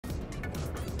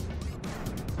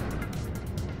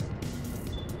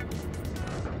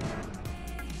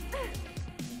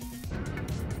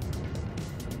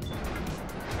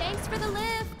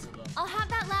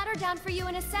down for you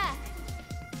in a sec.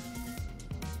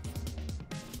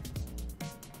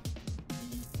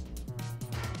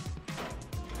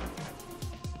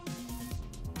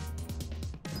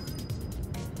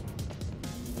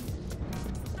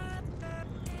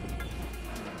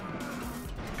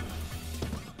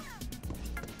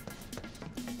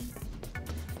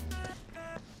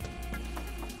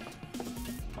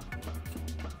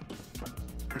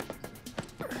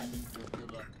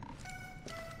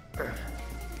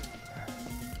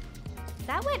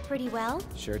 That went pretty well.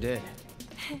 Sure did.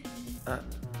 Huh?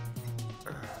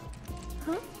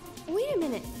 Wait a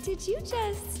minute, did you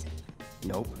just...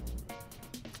 Nope.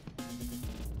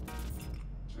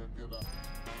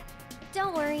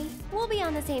 Don't worry, we'll be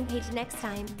on the same page next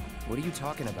time. What are you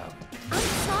talking about? I'm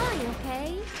sorry,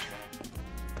 okay?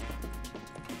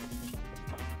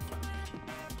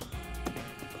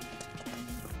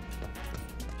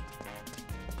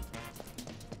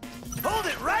 Hold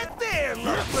it right there,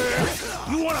 little bird!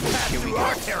 You want to pass through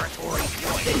our territory,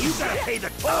 then you gotta pay the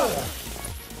toll!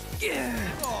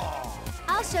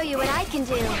 I'll show you what I can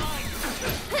do. This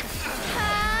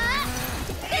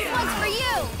one's for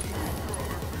you!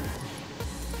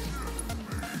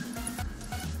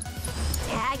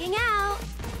 Tagging out.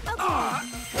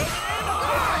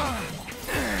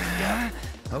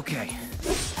 Okay.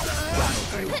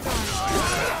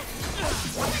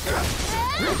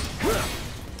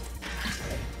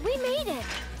 We made it!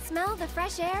 Smell the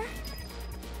fresh air?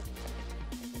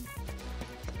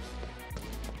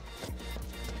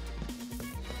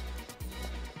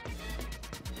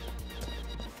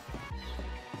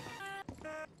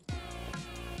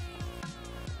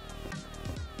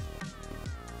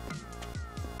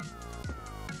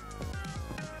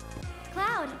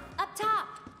 Cloud, up top!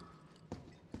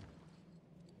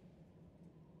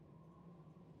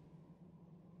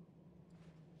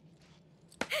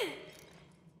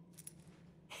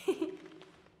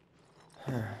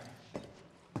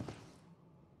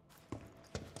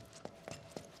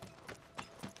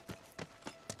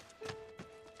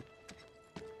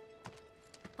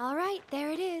 All right,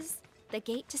 there it is. The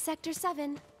gate to Sector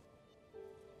 7.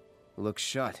 Looks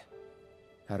shut.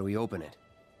 How do we open it?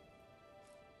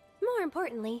 More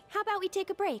importantly, how about we take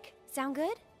a break? Sound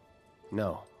good?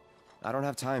 No. I don't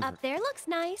have time for... Up there looks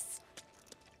nice.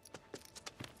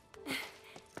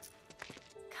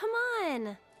 Come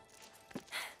on.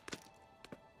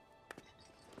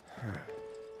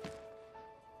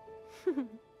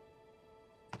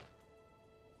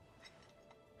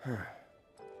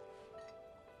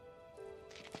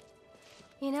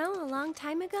 You know, a long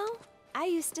time ago, I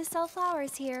used to sell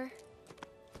flowers here.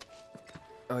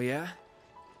 Oh, yeah?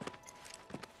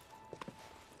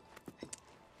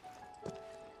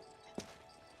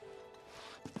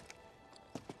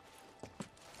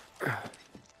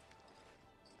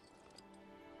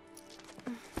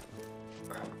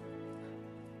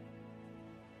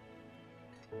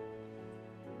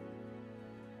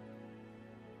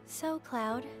 So,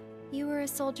 Cloud, you were a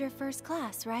soldier first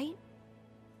class, right?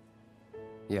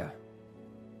 Yeah.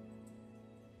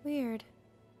 Weird.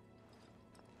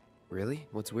 Really?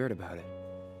 What's weird about it?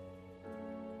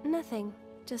 Nothing.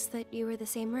 Just that you were the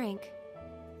same rank.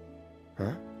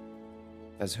 Huh?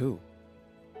 As who?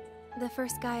 The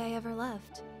first guy I ever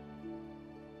loved.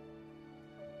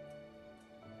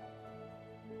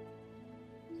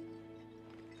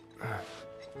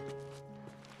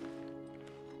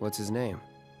 What's his name?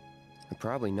 I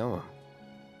probably know him.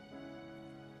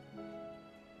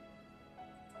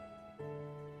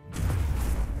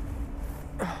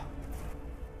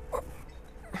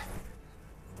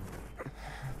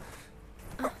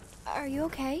 Are you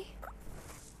okay?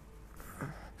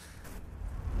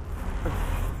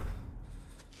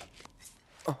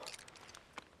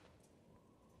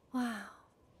 Wow.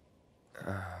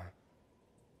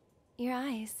 Your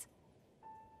eyes.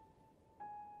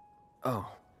 Oh.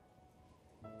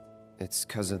 It's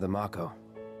 'cause of the Mako.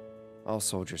 All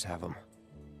soldiers have them.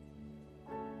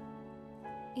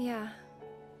 Yeah,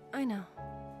 I know.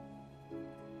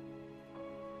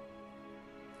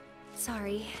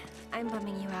 Sorry, I'm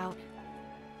bumming you out.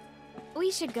 We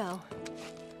should go.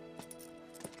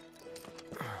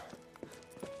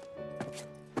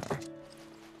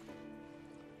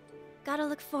 Gotta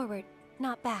look forward,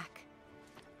 not back.